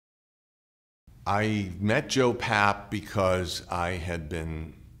I met Joe Papp because I had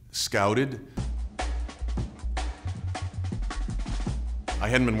been scouted. I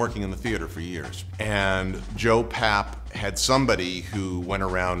hadn't been working in the theater for years. And Joe Papp had somebody who went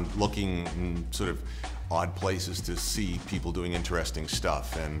around looking in sort of odd places to see people doing interesting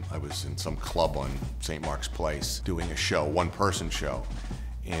stuff. And I was in some club on St. Mark's Place doing a show, one-person show.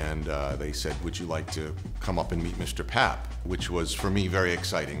 And they said, would you like to come up and meet Mr. Papp? Which was, for me, very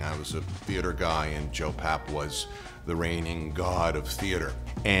exciting. I was a theater guy, and Joe Papp was the reigning god of theater.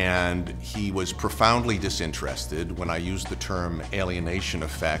 And he was profoundly disinterested. When I used the term alienation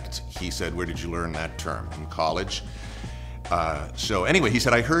effect, he said, where did you learn that term? In college? So anyway, he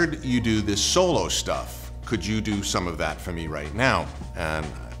said, I heard you do this solo stuff. Could you do some of that for me right now? And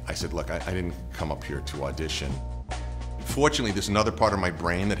I said, look, I didn't come up here to audition. Fortunately, there's another part of my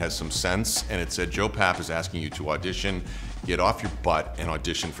brain that has some sense, and it said, Joe Papp is asking you to audition. Get off your butt and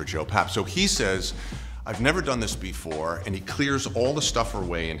audition for Joe Papp. So he says, I've never done this before, and he clears all the stuff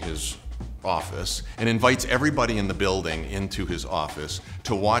away in his office and invites everybody in the building into his office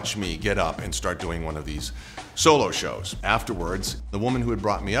to watch me get up and start doing one of these solo shows. Afterwards, the woman who had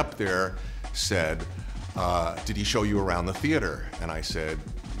brought me up there said, did he show you around the theater? And I said,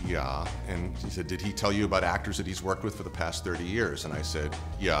 yeah. And she said, did he tell you about actors that he's worked with for the past 30 years? And I said,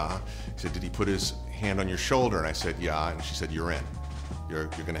 yeah. He said, did he put his hand on your shoulder? And I said, yeah. And she said, you're in. You're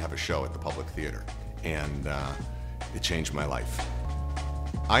going to have a show at the Public Theater. And it changed my life.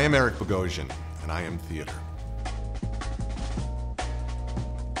 I am Eric Bogosian, and I am theater.